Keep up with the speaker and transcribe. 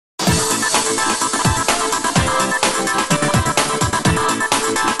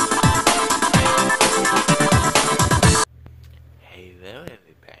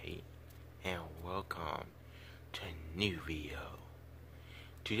new video.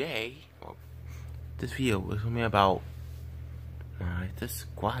 Today, this video is going to be about my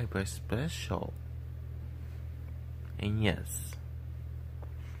subscriber special. And yes,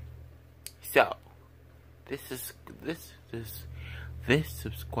 so this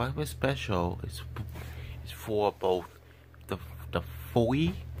subscriber special is for both the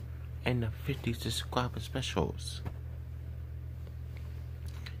 40 and the 50 subscriber specials.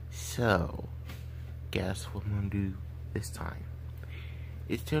 So, guess what I'm gonna do this time?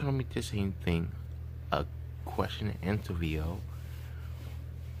 It's still gonna be the same thing, a question and answer video.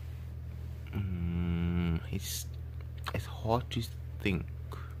 It's hard to think.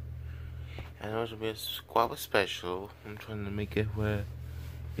 I know it's gonna be a subscriber special. I'm trying to make it where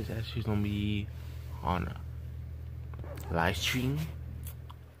it's actually gonna be on a live stream.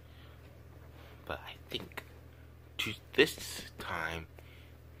 But I think to this time,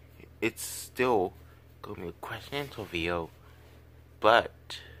 it's still gonna be a question and answer video,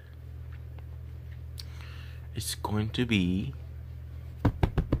 but it's going to be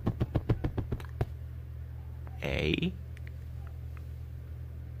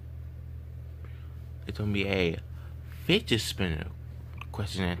a fidget spinner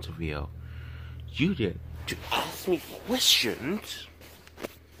question and answer video. You did to ask me questions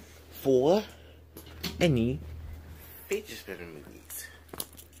for any fidget spinner movies.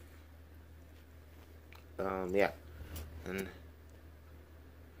 Yeah, and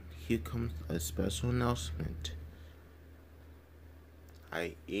here comes a special announcement.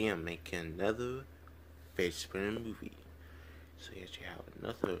 I am making another fidget spinner movie, so you actually have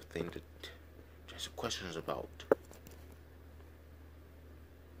another thing to ask questions about.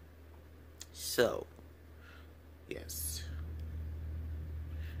 So, yes,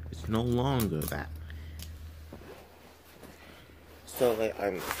 it's no longer that. So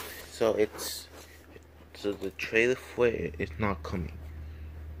So the trailer for it is not coming.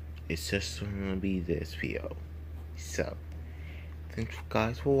 It's just gonna be this video. So, thanks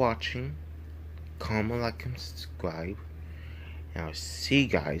guys for watching. Comment, like, and subscribe. And I'll see you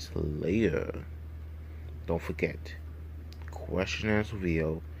guys later. Don't forget, question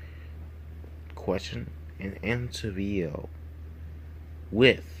and answer video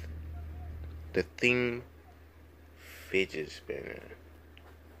with the theme fidget spinner.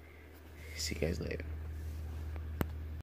 See you guys later.